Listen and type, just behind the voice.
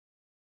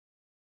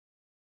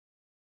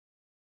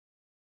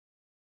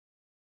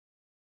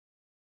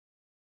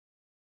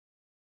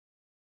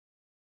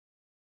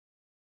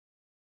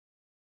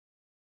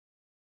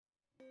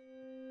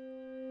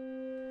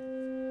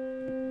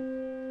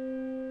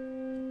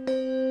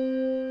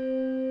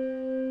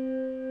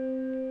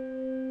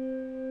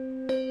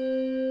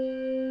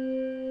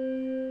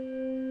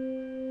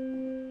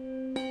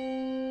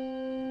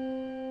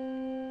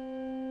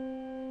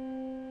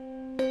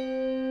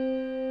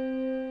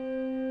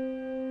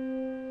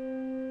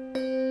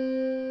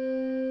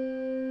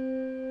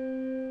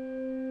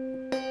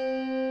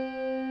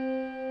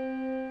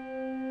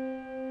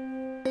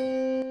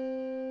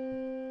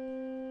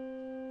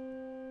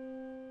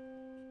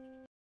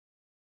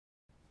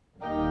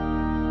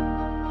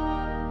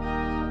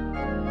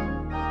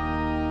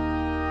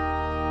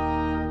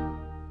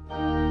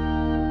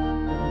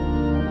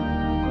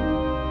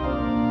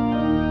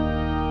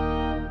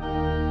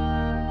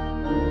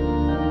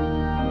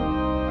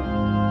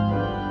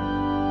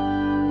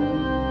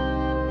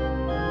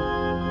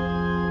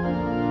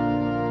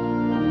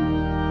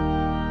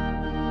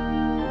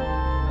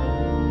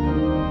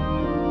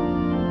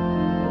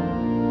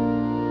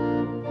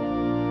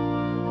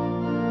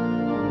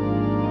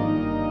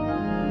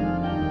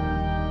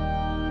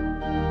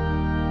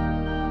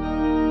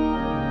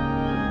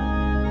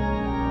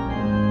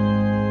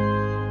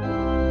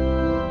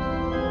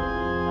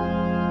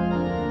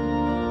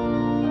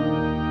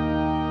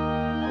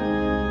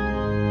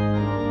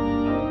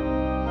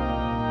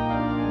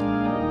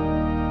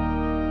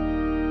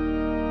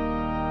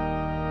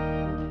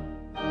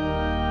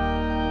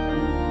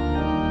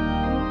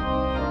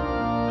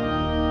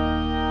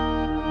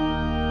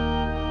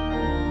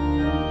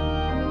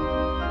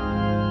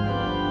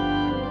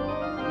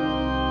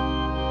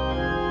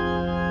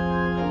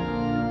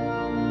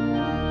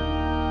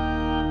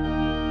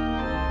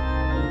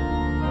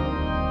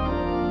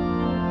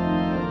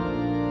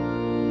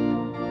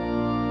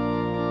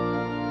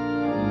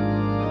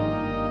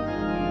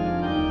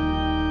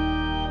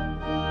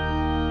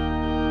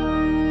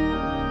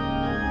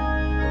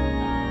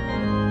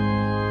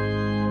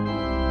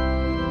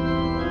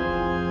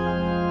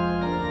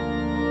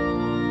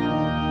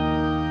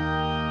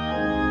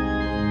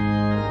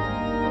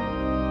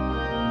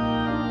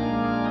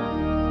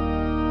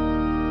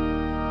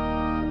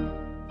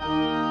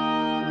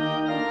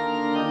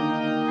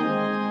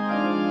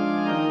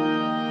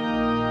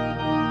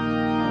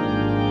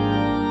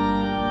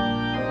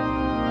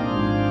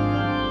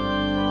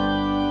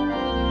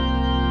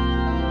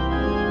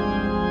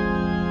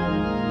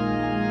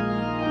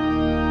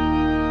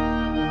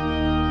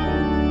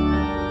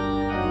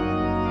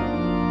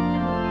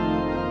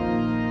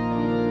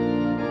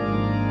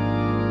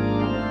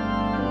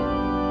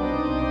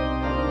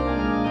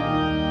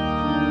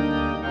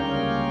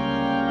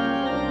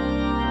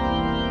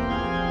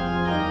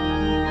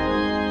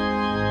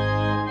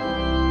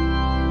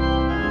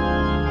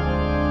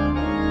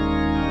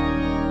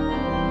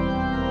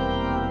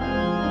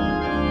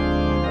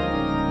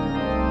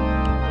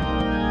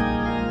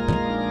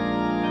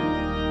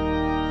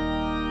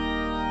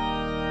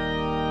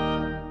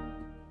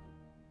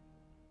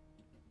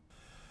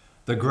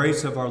The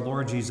grace of our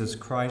Lord Jesus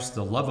Christ,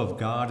 the love of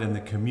God, and the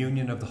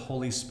communion of the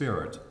Holy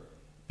Spirit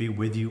be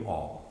with you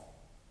all.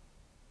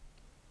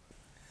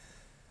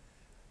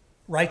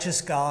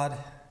 Righteous God,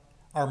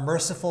 our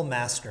merciful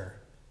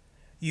Master,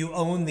 you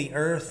own the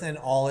earth and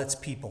all its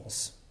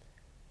peoples,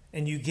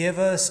 and you give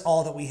us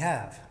all that we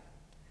have.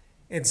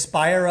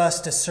 Inspire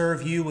us to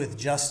serve you with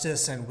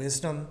justice and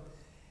wisdom,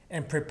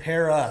 and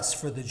prepare us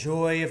for the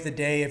joy of the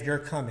day of your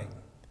coming.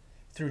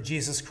 Through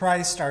Jesus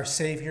Christ, our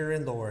Savior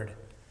and Lord.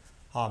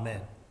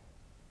 Amen.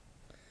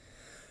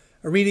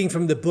 A reading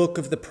from the book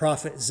of the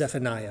prophet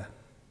Zephaniah.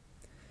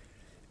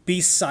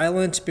 Be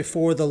silent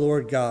before the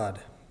Lord God,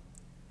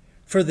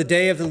 for the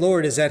day of the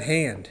Lord is at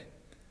hand.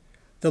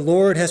 The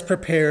Lord has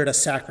prepared a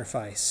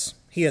sacrifice.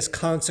 He has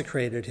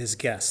consecrated his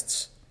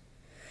guests.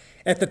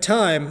 At the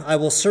time, I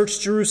will search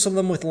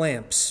Jerusalem with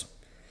lamps,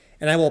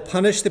 and I will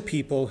punish the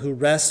people who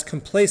rest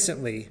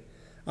complacently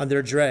on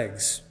their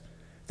dregs,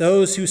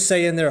 those who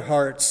say in their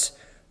hearts,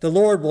 the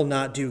Lord will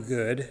not do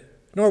good,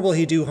 nor will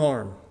he do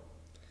harm.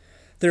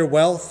 Their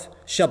wealth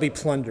shall be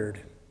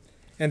plundered,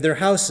 and their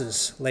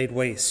houses laid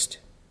waste.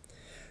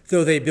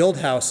 Though they build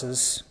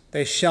houses,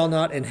 they shall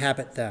not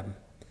inhabit them.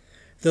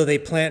 Though they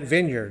plant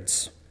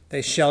vineyards,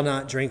 they shall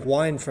not drink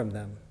wine from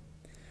them.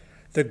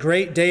 The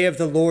great day of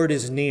the Lord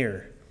is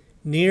near,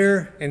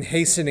 near and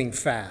hastening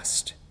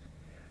fast.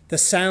 The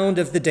sound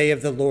of the day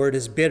of the Lord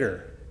is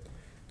bitter.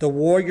 The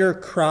warrior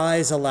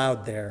cries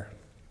aloud there.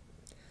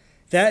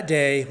 That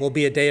day will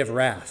be a day of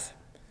wrath,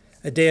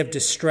 a day of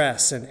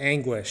distress and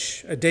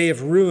anguish, a day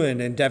of ruin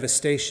and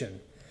devastation,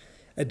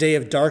 a day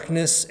of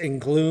darkness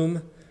and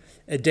gloom,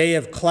 a day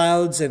of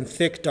clouds and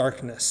thick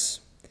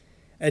darkness,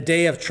 a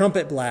day of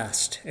trumpet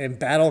blast and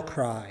battle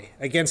cry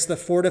against the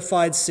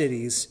fortified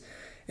cities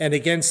and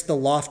against the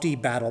lofty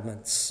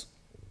battlements.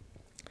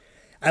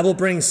 I will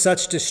bring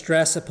such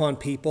distress upon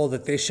people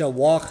that they shall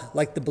walk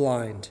like the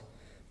blind,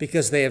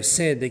 because they have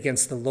sinned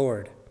against the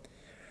Lord.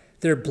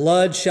 Their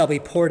blood shall be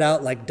poured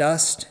out like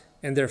dust,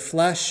 and their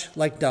flesh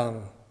like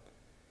dung.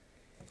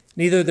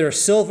 Neither their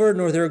silver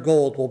nor their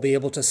gold will be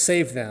able to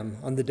save them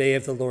on the day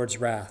of the Lord's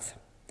wrath.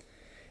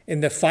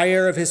 In the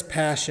fire of his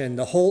passion,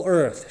 the whole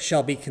earth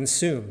shall be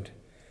consumed.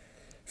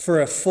 For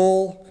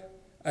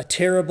a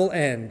terrible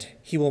end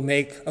he will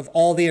make of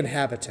all the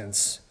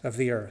inhabitants of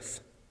the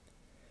earth.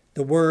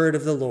 The word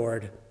of the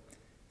Lord.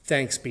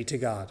 Thanks be to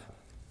God.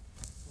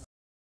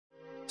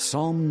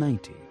 Psalm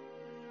 90,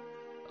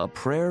 a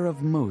prayer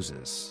of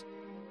Moses,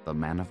 the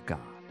man of God.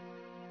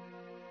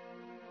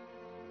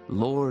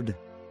 Lord,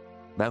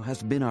 thou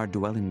hast been our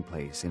dwelling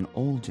place in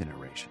all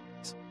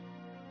generations.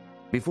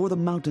 Before the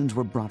mountains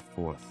were brought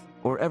forth,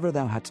 or ever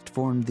thou hadst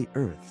formed the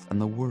earth and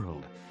the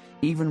world,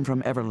 even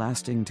from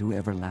everlasting to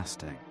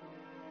everlasting,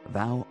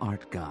 thou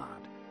art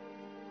God.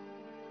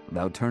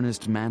 Thou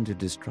turnest man to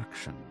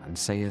destruction, and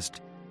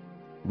sayest,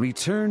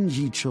 Return,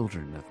 ye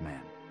children of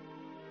men.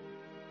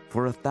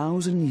 For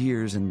 1,000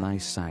 years in thy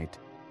sight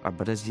are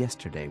but as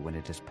yesterday when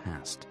it is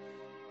past,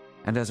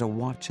 and as a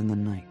watch in the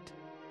night.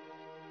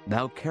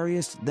 Thou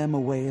carriest them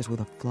away as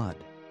with a flood.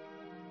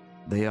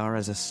 They are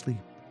as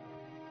asleep.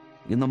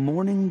 In the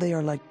morning they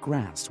are like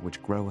grass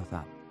which groweth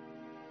up.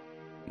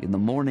 In the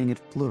morning it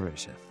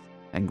flourisheth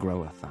and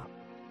groweth up.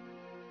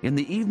 In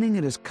the evening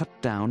it is cut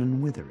down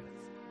and withereth.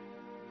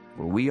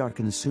 For we are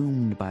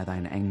consumed by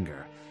thine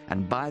anger,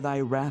 and by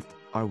thy wrath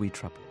are we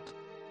troubled.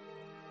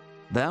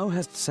 Thou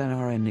hast set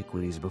our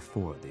iniquities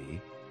before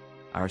thee,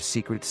 our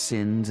secret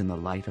sins in the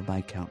light of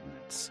thy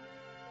countenance.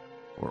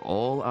 For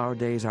all our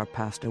days are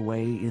passed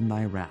away in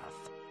thy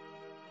wrath.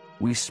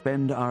 We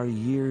spend our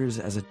years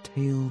as a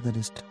tale that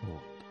is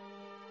told.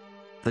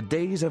 The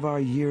days of our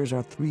years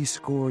are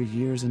 80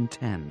 years and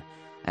 10,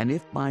 and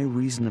if by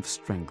reason of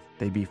strength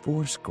they be 80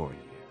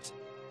 years,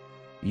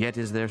 yet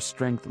is their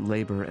strength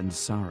labor and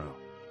sorrow,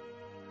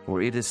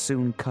 for it is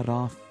soon cut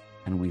off,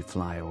 and we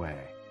fly away.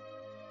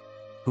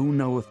 Who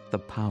knoweth the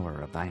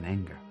power of thine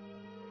anger?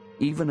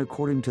 Even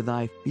according to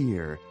thy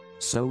fear,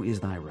 so is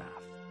thy wrath.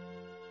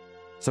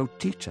 So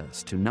teach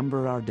us to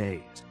number our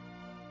days,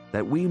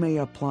 that we may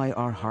apply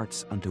our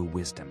hearts unto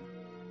wisdom.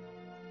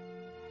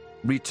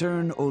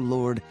 Return, O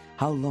Lord,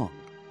 how long?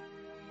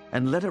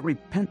 And let it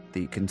repent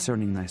thee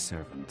concerning thy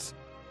servants.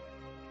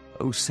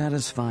 O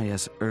satisfy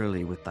us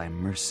early with thy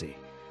mercy,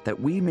 that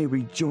we may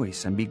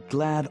rejoice and be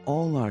glad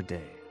all our days.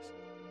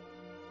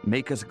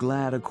 Make us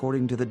glad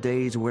according to the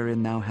days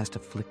wherein thou hast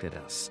afflicted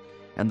us,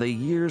 and the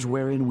years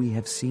wherein we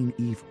have seen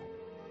evil.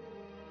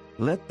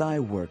 Let thy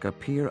work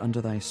appear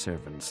unto thy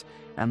servants,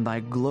 and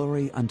thy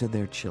glory unto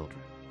their children.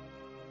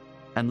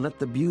 And let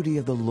the beauty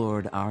of the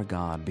Lord our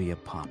God be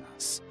upon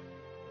us,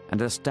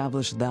 and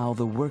establish thou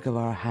the work of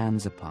our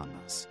hands upon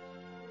us.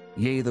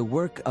 Yea, the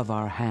work of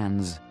our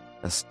hands,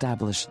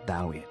 establish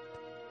thou it.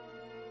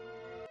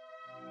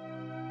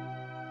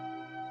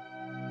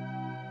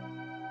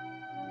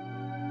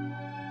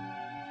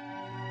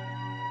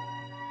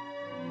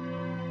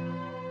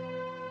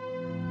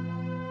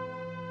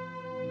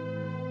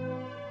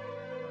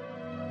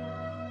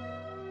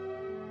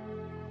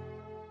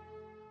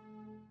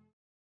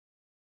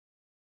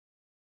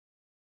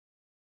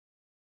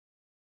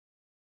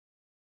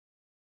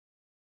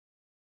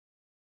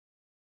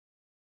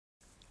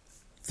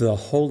 The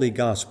Holy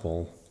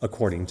Gospel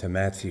according to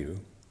Matthew.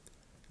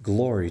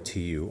 Glory to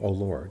you, O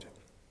Lord.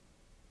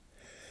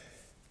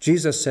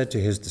 Jesus said to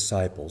his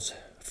disciples,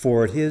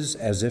 For it is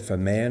as if a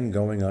man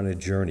going on a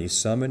journey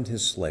summoned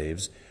his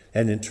slaves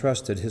and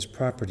entrusted his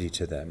property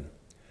to them.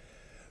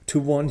 To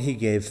one he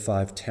gave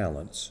 5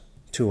 talents,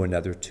 to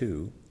another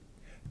 2,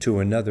 to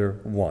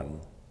another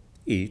 1,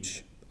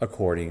 each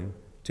according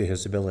to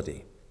his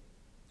ability.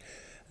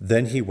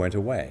 Then he went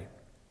away.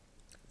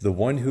 The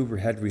one who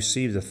had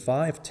received the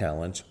 5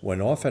 talents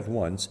went off at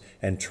once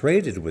and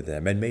traded with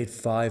them and made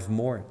 5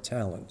 more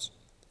talents.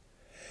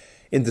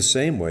 In the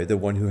same way, the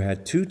one who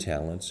had 2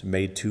 talents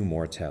made 2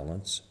 more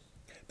talents.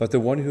 But the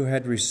one who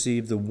had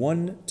received the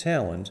 1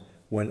 talent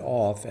went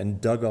off and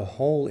dug a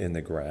hole in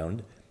the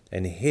ground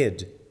and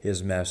hid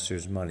his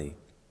master's money.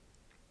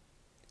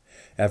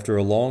 After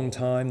a long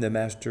time, the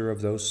master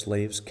of those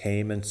slaves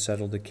came and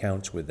settled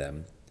accounts with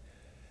them.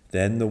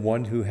 Then the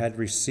one who had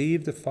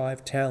received the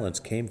 5 talents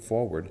came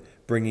forward,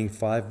 bringing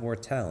 5 more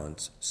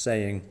talents,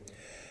 saying,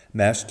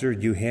 Master,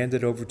 you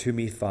handed over to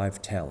me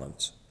 5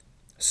 talents.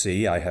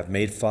 See, I have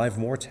made 5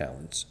 more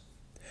talents.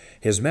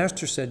 His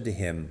master said to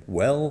him,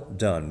 Well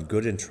done,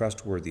 good and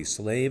trustworthy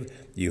slave.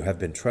 You have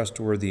been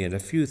trustworthy in a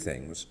few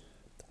things.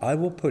 I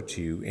will put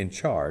you in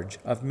charge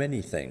of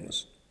many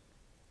things.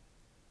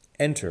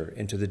 Enter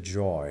into the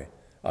joy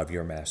of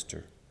your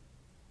master.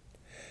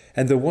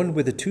 And the one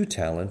with the 2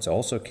 talents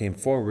also came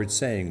forward,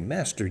 saying,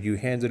 Master, you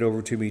handed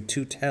over to me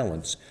 2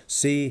 talents.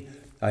 See,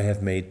 I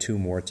have made 2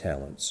 more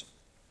talents.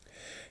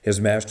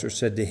 His master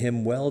said to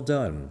him, Well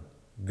done,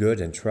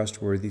 good and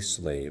trustworthy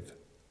slave.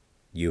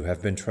 You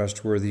have been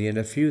trustworthy in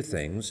a few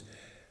things.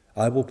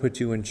 I will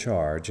put you in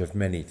charge of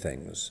many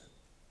things.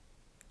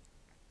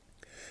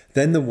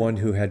 Then the one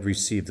who had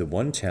received the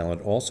 1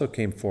 talent also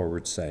came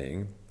forward,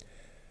 saying,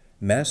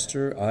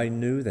 Master, I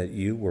knew that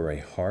you were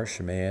a harsh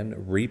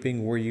man,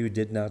 reaping where you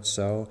did not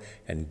sow,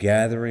 and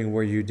gathering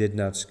where you did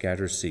not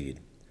scatter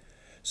seed.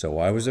 So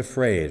I was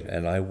afraid,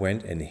 and I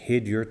went and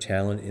hid your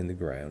talent in the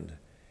ground.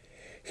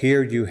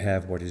 Here you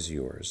have what is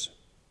yours.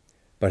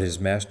 But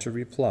his master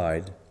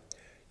replied,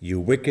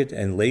 You wicked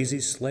and lazy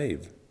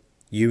slave,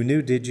 you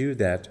knew, did you,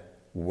 that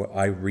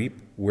I reap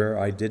where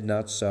I did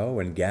not sow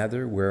and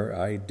gather where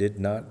I did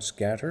not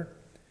scatter?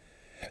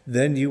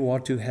 Then you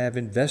ought to have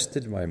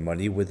invested my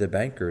money with the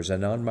bankers,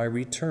 and on my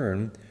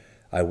return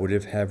I would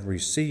have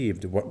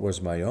received what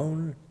was my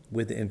own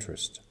with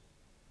interest.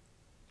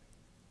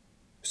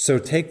 So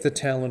take the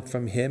talent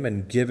from him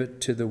and give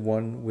it to the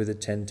one with the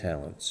 10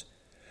 talents.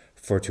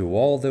 For to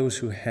all those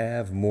who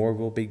have, more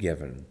will be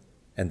given,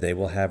 and they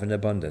will have an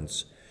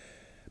abundance.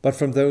 But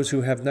from those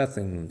who have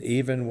nothing,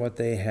 even what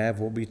they have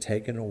will be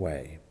taken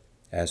away.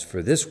 As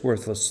for this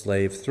worthless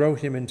slave, throw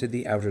him into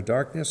the outer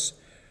darkness,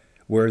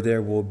 where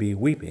there will be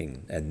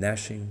weeping and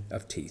gnashing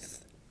of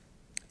teeth.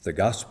 The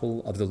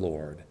Gospel of the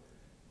Lord.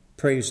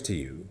 Praise to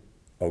you,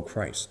 O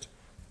Christ.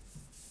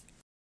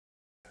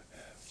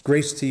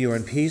 Grace to you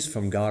and peace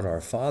from God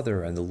our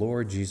Father and the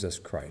Lord Jesus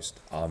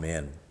Christ.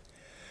 Amen.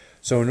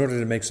 So in order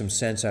to make some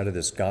sense out of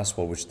this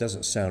gospel, which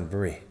doesn't sound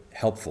very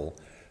helpful,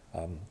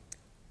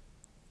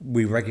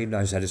 we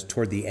recognize that it's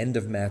toward the end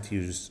of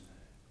Matthew's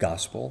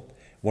gospel.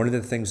 One of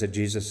the things that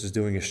Jesus is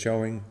doing is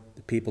showing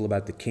the people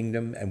about the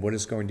kingdom and what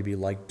it's going to be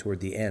like toward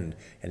the end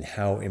and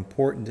how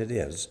important it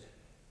is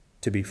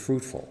to be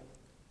fruitful.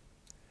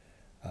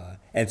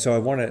 And so I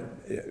want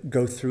to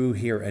go through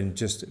here and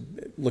just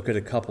look at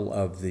a couple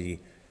of the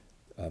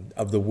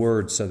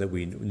words so that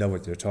we know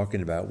what they're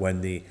talking about.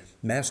 When the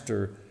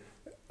master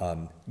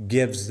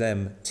gives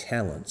them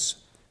talents,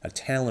 a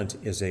talent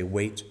is a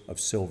weight of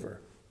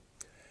silver.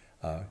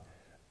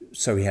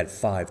 So he had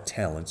 5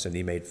 talents and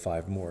he made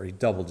 5 more. He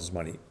doubled his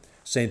money.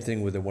 Same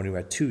thing with the one who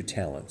had 2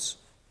 talents,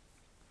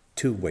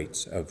 2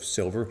 weights of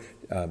silver.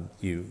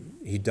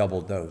 He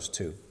doubled those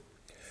too.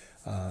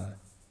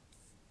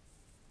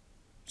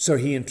 So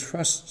he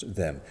entrusts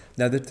them.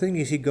 Now the thing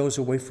is, he goes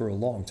away for a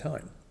long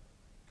time.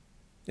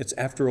 It's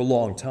after a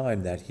long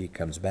time that he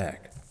comes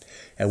back.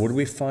 And what do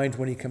we find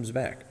when he comes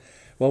back?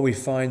 Well, we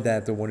find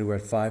that the one who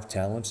had 5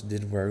 talents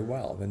did very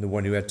well, and the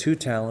one who had 2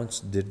 talents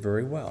did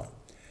very well.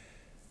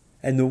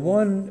 And the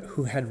one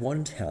who had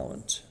 1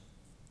 talent,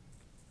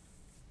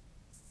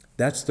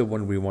 that's the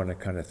one we want to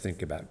kind of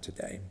think about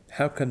today.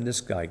 How come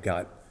this guy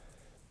got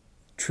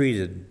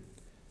treated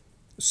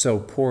so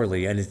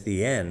poorly, and at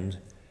the end,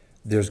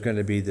 there's going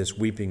to be this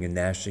weeping and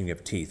gnashing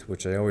of teeth,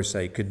 which I always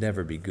say could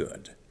never be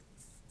good.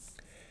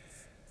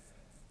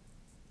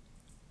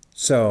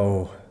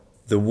 So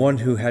the one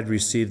who had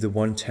received the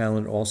 1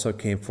 talent also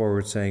came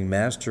forward, saying,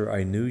 Master,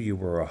 I knew you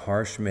were a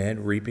harsh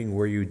man, reaping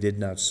where you did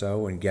not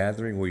sow and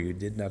gathering where you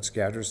did not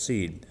scatter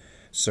seed.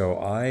 So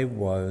I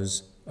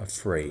was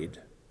afraid,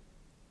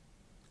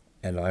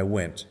 and I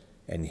went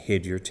and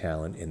hid your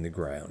talent in the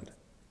ground.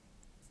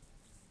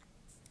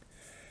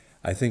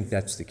 I think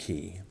that's the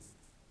key.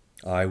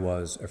 I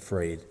was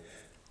afraid.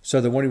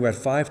 So the one who had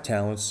 5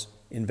 talents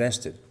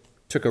invested,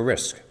 took a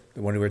risk.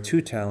 The one who had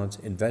 2 talents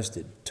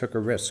invested, took a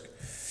risk.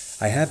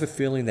 I have a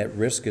feeling that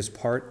risk is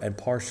part and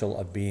parcel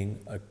of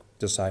being a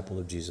disciple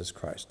of Jesus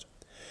Christ.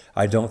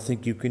 I don't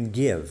think you can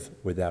give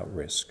without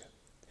risk.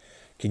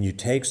 Can you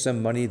take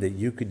some money that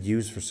you could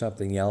use for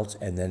something else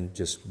and then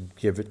just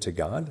give it to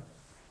God?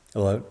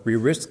 Well, we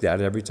risk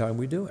that every time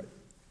we do it.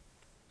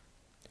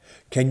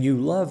 Can you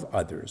love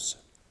others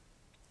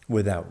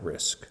without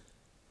risk?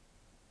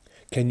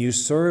 Can you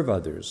serve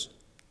others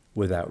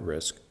without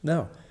risk?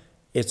 No,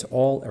 it's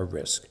all a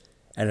risk.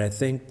 And I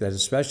think that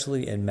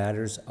especially in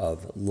matters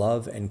of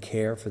love and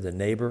care for the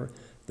neighbor,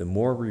 the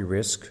more we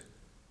risk,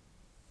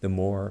 the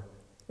more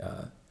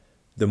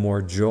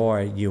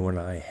joy you and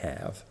I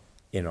have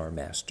in our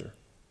master.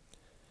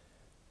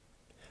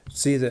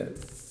 See, the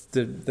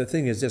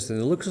thing is this,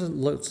 and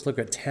let's look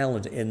at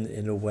talent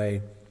in a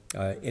way,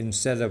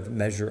 instead of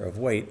measure of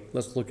weight,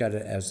 let's look at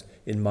it as,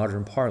 in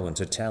modern parlance,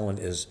 a talent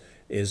is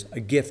a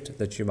gift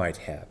that you might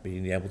have,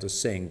 being able to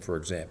sing, for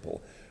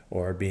example,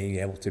 or being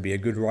able to be a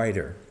good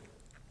writer.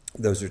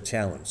 Those are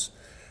talents.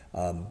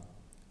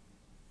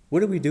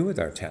 What do we do with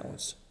our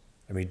talents?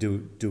 I mean,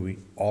 do we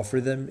offer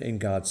them in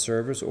God's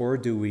service, or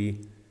do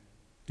we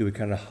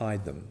kind of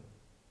hide them?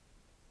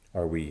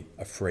 Are we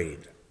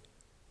afraid?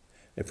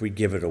 If we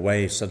give it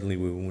away, suddenly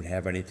we won't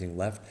have anything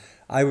left.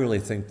 I really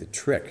think the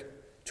trick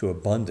to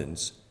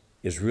abundance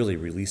is really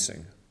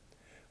releasing.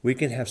 We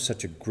can have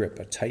such a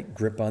tight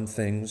grip on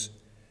things,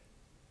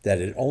 that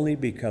we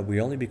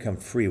only become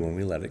free when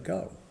we let it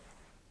go.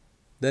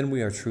 Then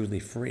we are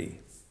truly free.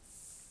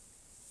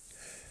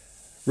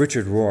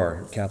 Richard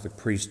Rohr, Catholic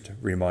priest,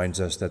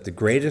 reminds us that the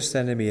greatest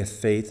enemy of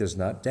faith is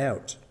not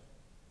doubt.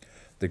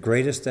 The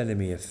greatest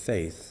enemy of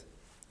faith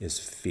is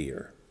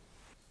fear.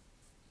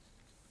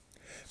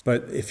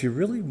 But if you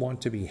really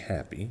want to be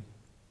happy,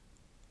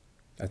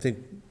 I think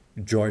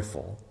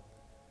joyful,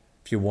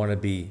 if you want to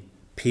be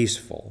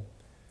peaceful,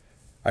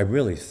 I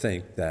really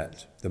think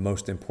that the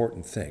most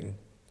important thing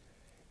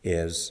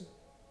is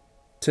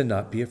to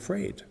not be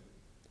afraid.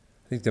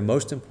 I think the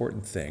most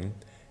important thing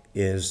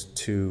is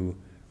to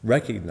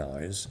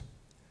recognize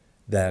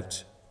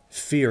that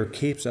fear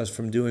keeps us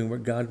from doing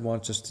what God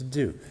wants us to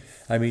do.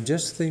 I mean,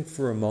 just think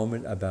for a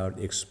moment about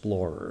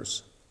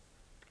explorers.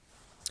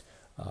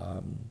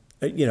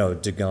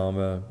 Da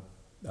Gama,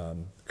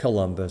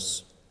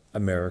 Columbus,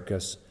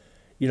 Americus.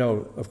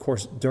 Of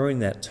course, during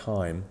that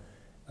time,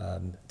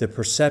 the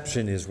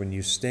perception is when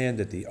you stand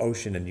at the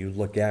ocean and you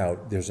look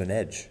out, there's an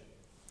edge.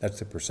 That's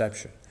the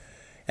perception.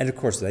 And of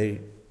course,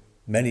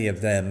 many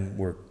of them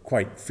were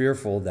quite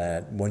fearful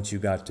that once you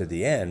got to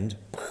the end,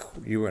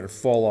 you were going to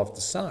fall off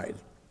the side.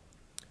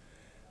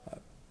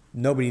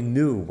 Nobody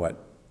knew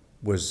what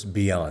was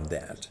beyond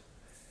that.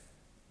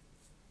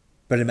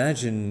 But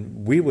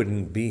imagine we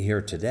wouldn't be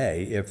here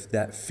today if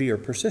that fear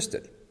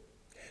persisted.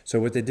 So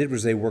what they did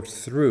was they worked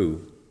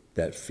through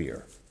that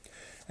fear.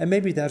 And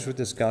maybe that's what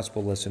this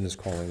gospel lesson is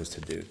calling us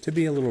to do, to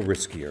be a little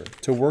riskier,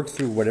 to work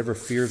through whatever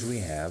fears we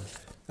have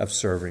of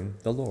serving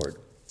the Lord.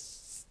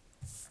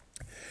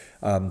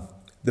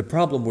 The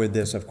problem with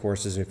this, of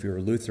course, is if you're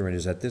a Lutheran,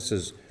 is that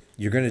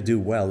you're going to do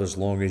well as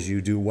long as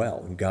you do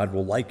well. And God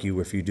will like you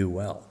if you do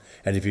well.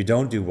 And if you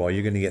don't do well,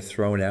 you're going to get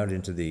thrown out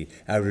into the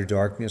outer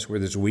darkness where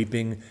there's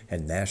weeping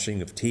and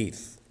gnashing of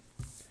teeth.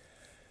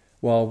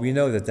 Well, we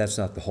know that that's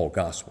not the whole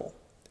gospel.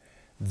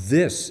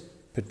 This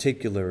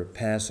particular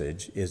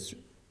passage is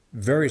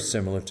very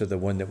similar to the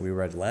one that we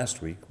read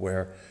last week,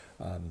 where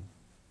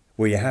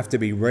you have to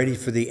be ready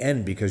for the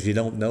end because you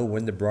don't know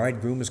when the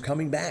bridegroom is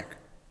coming back.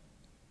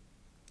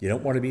 You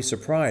don't want to be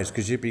surprised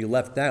because you'd be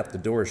left out. The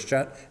door is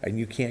shut and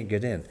you can't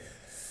get in.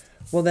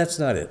 Well, that's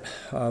not it.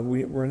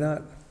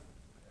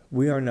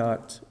 We are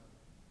not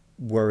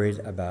worried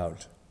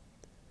about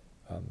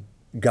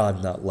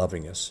God not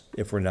loving us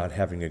if we're not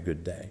having a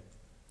good day.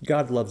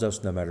 God loves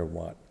us no matter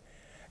what.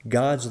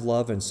 God's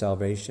love and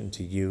salvation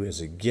to you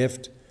is a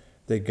gift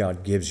that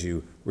God gives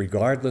you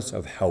regardless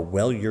of how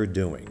well you're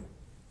doing.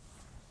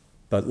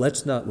 But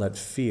let's not let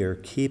fear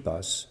keep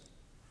us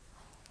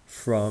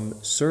from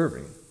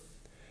serving.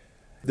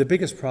 The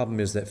biggest problem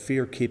is that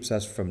fear keeps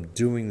us from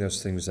doing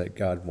those things that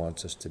God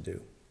wants us to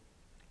do.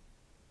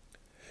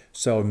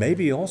 So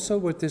maybe also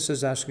what this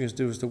is asking us to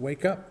do is to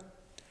wake up.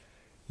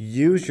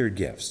 Use your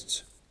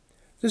gifts.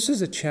 This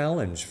is a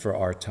challenge for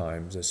our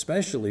times,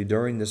 especially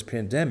during this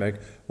pandemic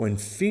when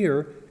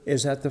fear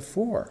is at the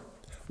fore.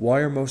 Why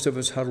are most of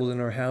us huddled in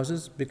our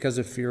houses? Because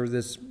of fear of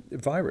this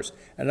virus.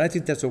 And I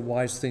think that's a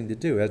wise thing to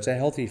do. That's a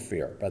healthy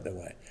fear, by the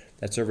way.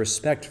 That's a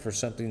respect for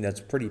something that's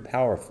pretty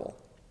powerful.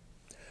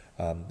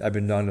 I've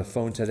been on the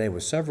phone today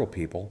with several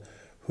people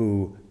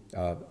who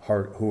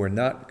are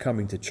not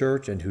coming to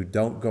church and who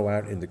don't go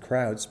out in the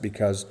crowds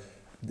because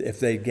if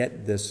they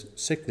get this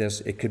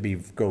sickness, it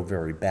could go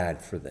very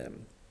bad for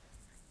them.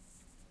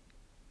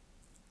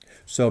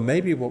 So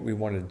maybe what we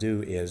want to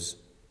do is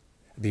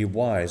be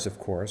wise, of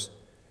course,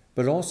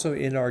 but also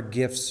in our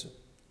gifts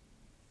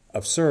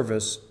of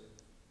service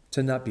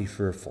to not be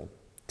fearful,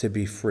 to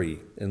be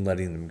free in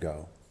letting them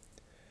go.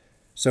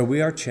 So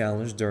we are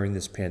challenged during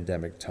this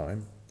pandemic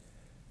time.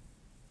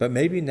 But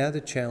maybe now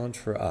the challenge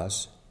for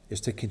us is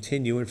to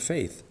continue in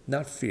faith,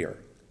 not fear.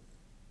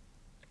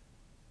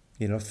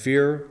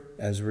 Fear,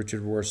 as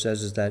Richard Rohr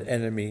says, is that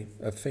enemy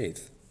of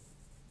faith.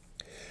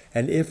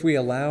 And if we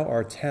allow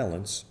our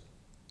talents,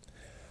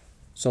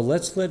 so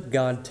let's let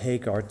God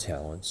take our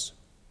talents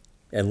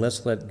and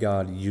let's let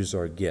God use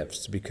our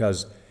gifts,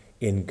 because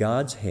in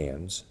God's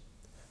hands,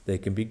 they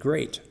can be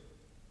great.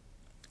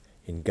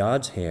 In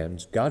God's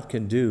hands, God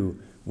can do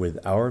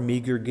with our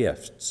meager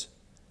gifts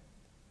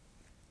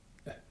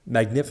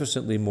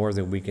magnificently more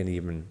than we can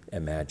even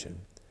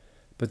imagine.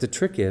 But the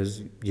trick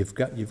is you've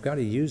got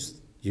to use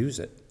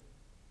it.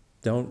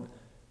 Don't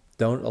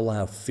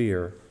allow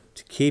fear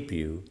to keep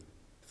you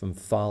from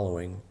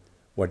following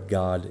what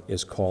God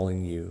is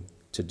calling you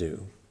to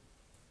do.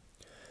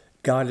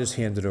 God has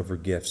handed over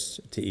gifts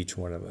to each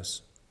one of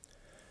us.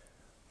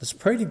 Let's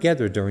pray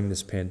together during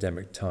this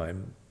pandemic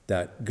time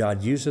that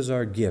God uses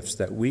our gifts,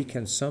 that we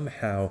can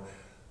somehow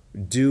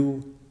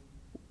do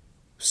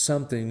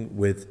something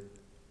with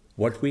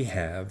what we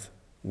have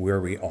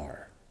where we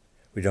are.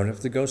 We don't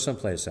have to go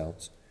someplace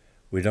else.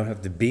 We don't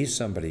have to be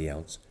somebody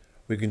else.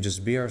 We can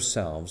just be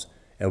ourselves,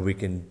 and we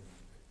can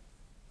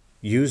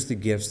use the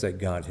gifts that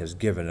God has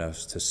given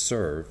us to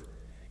serve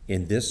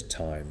in this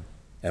time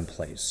and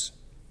place.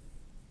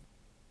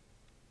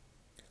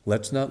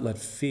 Let's not let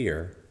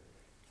fear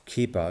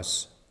keep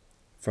us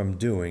from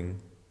doing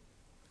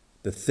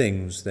the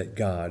things that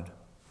God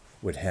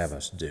would have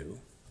us do.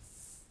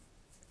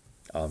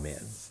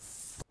 Amen.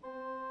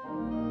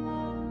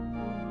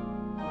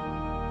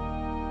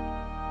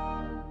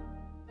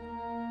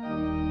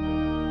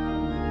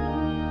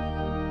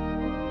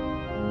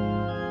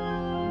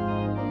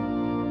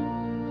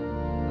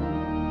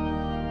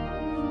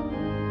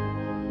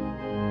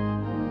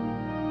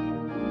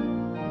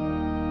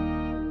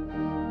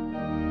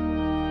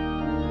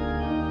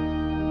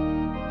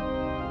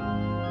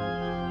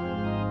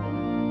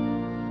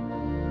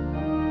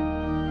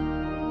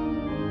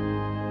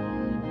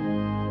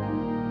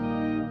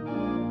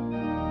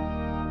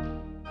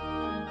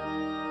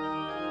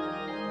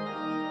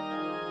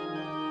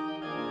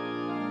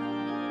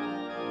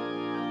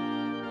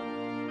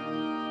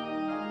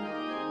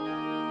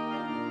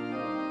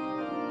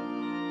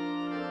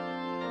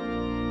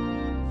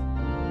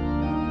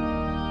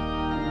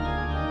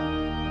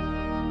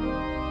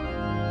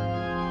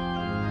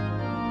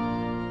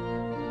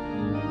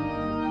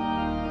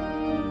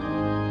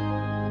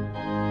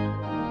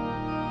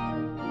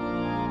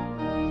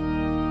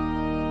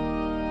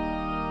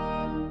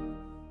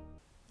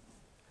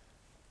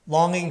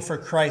 Longing for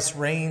Christ's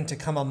reign to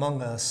come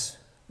among us,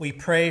 we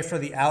pray for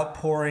the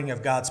outpouring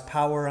of God's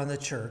power on the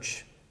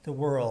church, the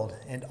world,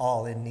 and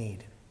all in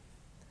need.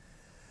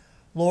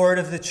 Lord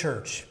of the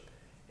church,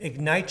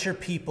 ignite your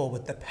people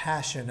with the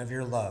passion of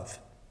your love.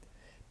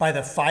 By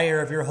the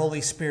fire of your Holy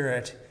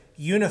Spirit,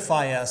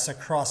 unify us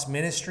across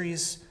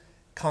ministries,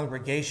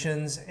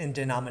 congregations, and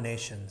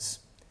denominations,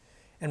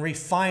 and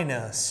refine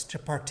us to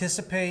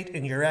participate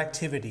in your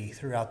activity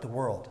throughout the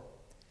world.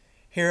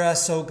 Hear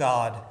us, O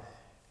God,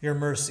 your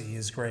mercy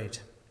is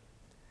great.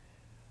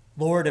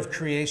 Lord of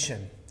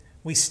creation,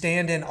 we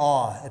stand in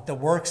awe at the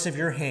works of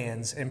your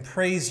hands and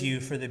praise you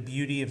for the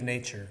beauty of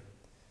nature.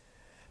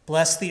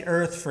 Bless the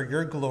earth for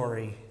your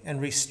glory and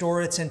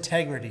restore its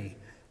integrity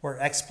where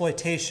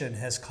exploitation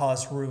has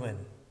caused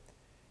ruin.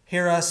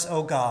 Hear us,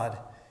 O God,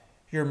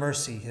 your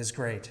mercy is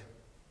great.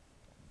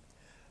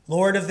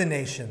 Lord of the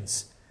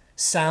nations,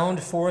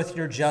 sound forth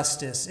your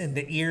justice in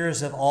the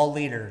ears of all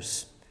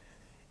leaders.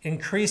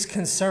 Increase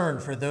concern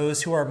for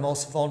those who are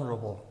most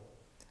vulnerable,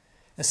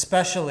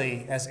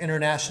 especially as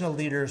international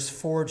leaders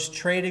forge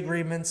trade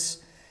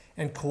agreements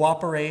and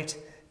cooperate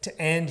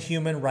to end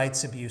human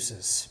rights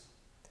abuses.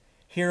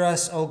 Hear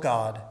us, O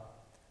God,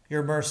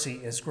 your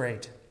mercy is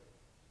great.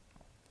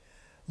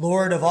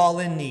 Lord of all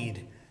in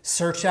need,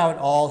 search out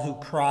all who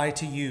cry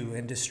to you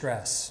in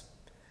distress.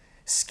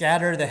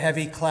 Scatter the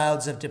heavy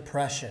clouds of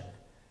depression,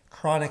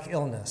 chronic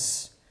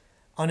illness,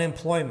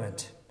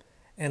 unemployment,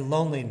 and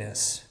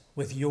loneliness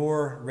with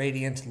your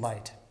radiant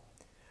light.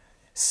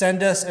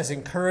 Send us as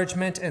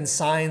encouragement and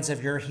signs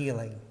of your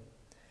healing.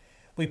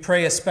 We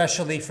pray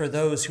especially for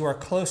those who are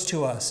close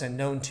to us and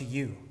known to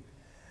you,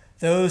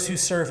 those who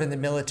serve in the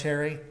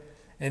military,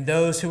 and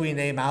those who we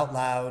name out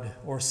loud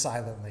or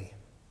silently.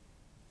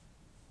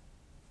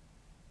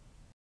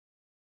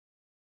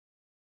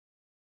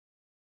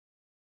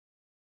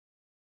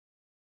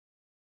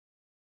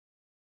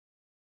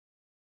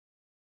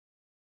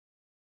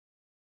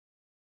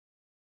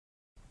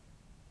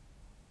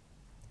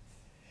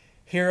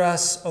 Hear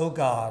us, O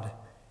God,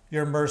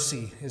 your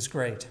mercy is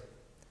great.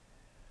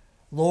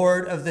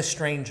 Lord of the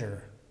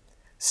stranger,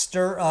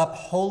 stir up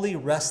holy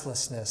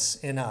restlessness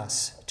in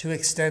us to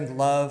extend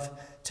love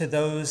to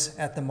those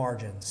at the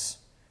margins.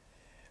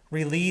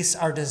 Release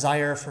our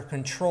desire for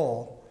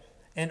control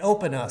and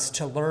open us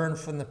to learn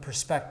from the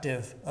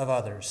perspective of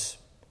others.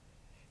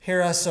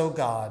 Hear us, O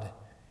God,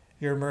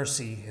 your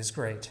mercy is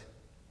great.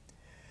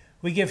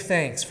 We give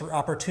thanks for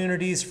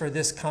opportunities for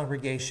this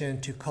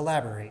congregation to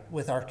collaborate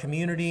with our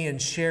community in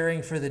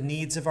sharing for the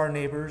needs of our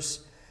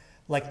neighbors,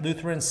 like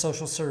Lutheran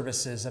Social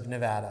Services of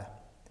Nevada.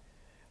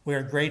 We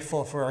are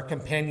grateful for our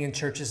companion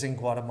churches in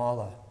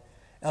Guatemala,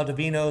 El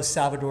Divino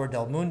Salvador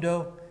del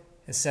Mundo,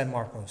 and San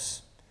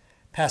Marcos,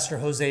 Pastor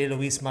Jose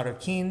Luis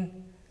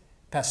Marroquin,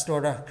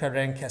 Pastora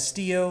Karen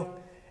Castillo,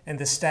 and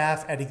the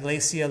staff at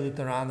Iglesia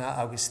Luterana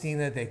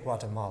Agustina de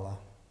Guatemala.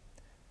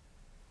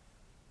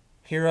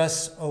 Hear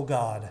us, O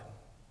God,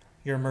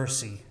 your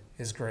mercy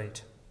is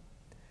great.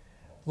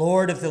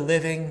 Lord of the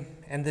living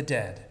and the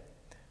dead,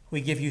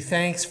 we give you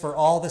thanks for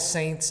all the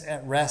saints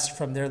at rest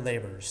from their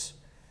labors.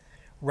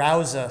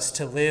 Rouse us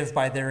to live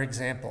by their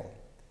example,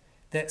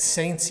 that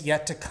saints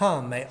yet to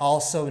come may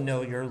also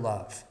know your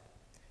love.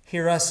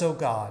 Hear us, O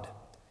God,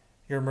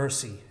 your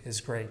mercy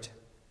is great.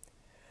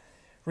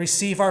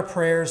 Receive our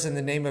prayers in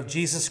the name of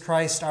Jesus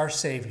Christ, our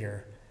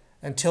Savior,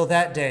 until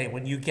that day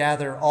when you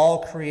gather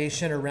all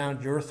creation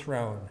around your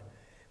throne,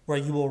 where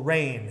you will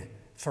reign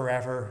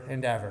forever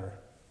and ever.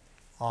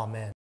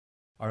 Amen.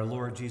 Our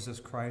Lord Jesus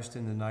Christ,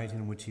 in the night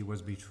in which he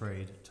was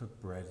betrayed,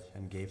 took bread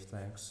and gave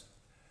thanks,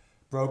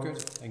 broke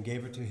it and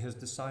gave it to his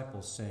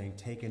disciples, saying,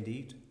 "Take and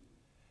eat.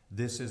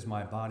 This is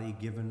my body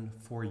given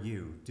for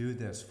you. Do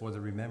this for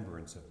the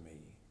remembrance of me."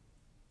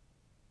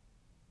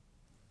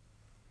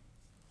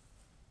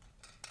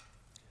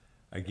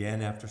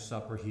 Again, after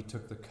supper, he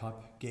took the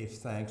cup, gave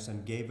thanks,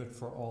 and gave it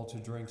for all to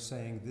drink,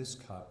 saying, "This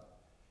cup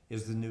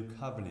is the new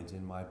covenant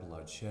in my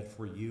blood, shed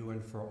for you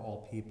and for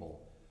all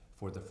people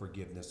for the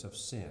forgiveness of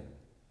sin.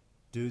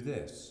 Do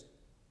this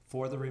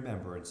for the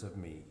remembrance of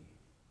me."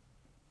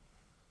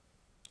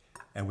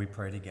 And we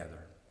pray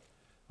together.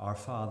 Our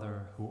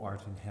Father, who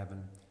art in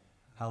heaven,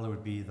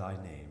 hallowed be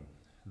thy name.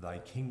 Thy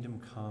kingdom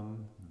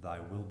come, thy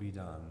will be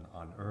done,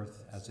 on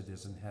earth as it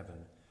is in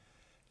heaven.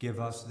 Give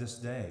us this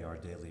day our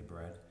daily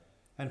bread,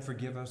 and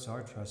forgive us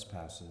our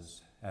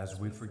trespasses, as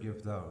we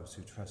forgive those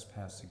who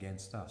trespass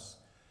against us.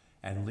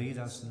 And lead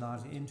us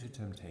not into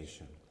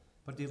temptation,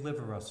 but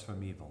deliver us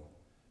from evil.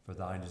 For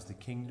thine is the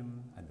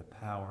kingdom, and the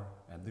power,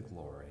 and the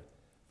glory,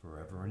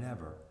 forever and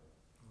ever.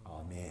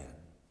 Amen.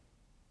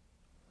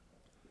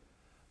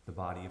 The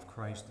body of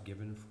Christ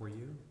given for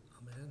you.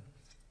 Amen.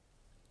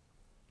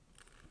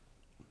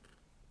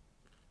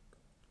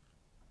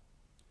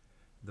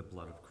 The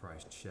blood of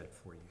Christ shed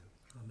for you.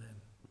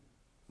 Amen.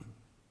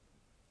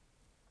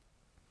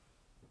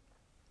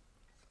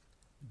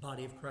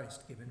 Body of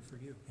Christ given for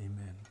you.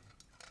 Amen.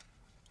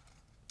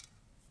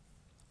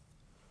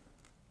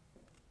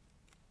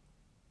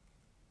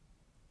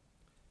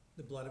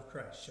 The blood of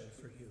Christ shed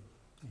for you.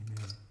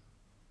 Amen.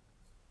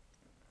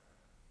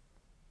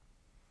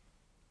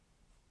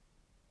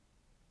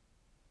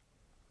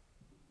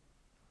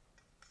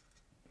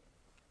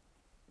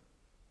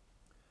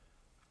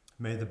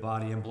 May the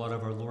body and blood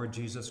of our Lord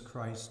Jesus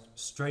Christ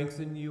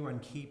strengthen you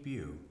and keep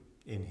you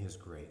in his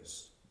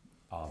grace.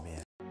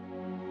 Amen.